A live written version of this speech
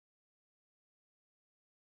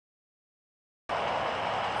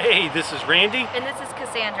Hey, this is Randy. And this is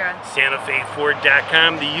Cassandra.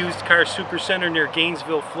 SantaFeFord.com, the used car supercenter near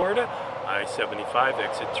Gainesville, Florida. I-75,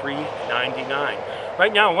 exit 399.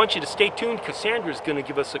 Right now, I want you to stay tuned. Cassandra's going to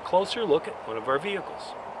give us a closer look at one of our vehicles.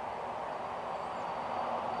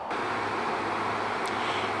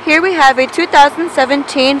 Here we have a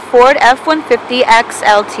 2017 Ford F-150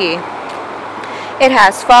 XLT. It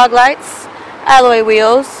has fog lights, alloy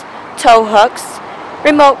wheels, tow hooks,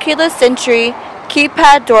 remote keyless entry,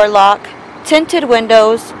 keypad door lock, tinted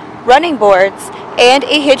windows, running boards, and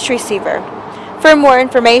a hitch receiver. For more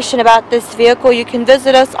information about this vehicle, you can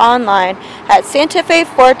visit us online at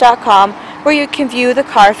SantaFeFord.com, where you can view the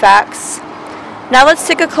Carfax. Now let's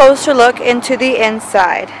take a closer look into the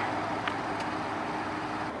inside.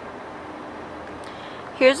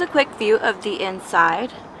 Here's a quick view of the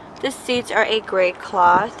inside. The seats are a gray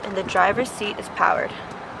cloth and the driver's seat is powered.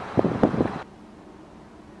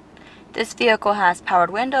 This vehicle has powered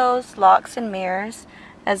windows, locks and mirrors,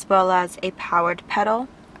 as well as a powered pedal.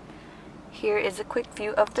 Here is a quick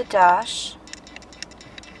view of the dash.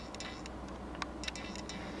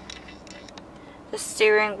 The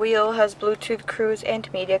steering wheel has Bluetooth cruise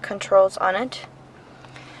and media controls on it.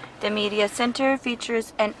 The media center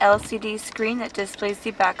features an LCD screen that displays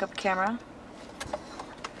the backup camera.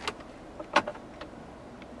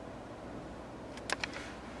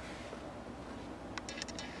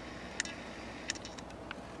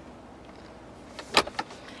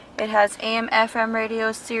 It has AM/FM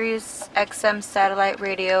radio, Sirius XM satellite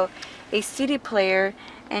radio, a CD player,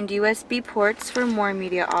 and USB ports for more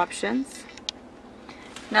media options.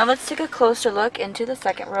 Now let's take a closer look into the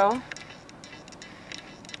second row.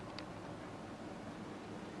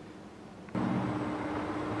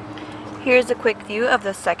 Here's a quick view of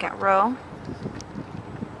the second row.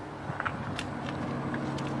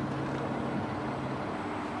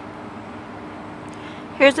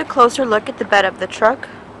 Here's a closer look at the bed of the truck.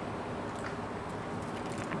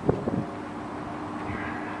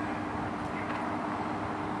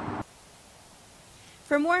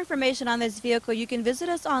 For more information on this vehicle, you can visit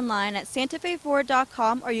us online at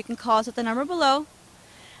SantaFeFord.com, or you can call us at the number below.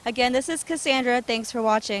 Again, this is Cassandra. Thanks for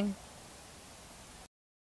watching.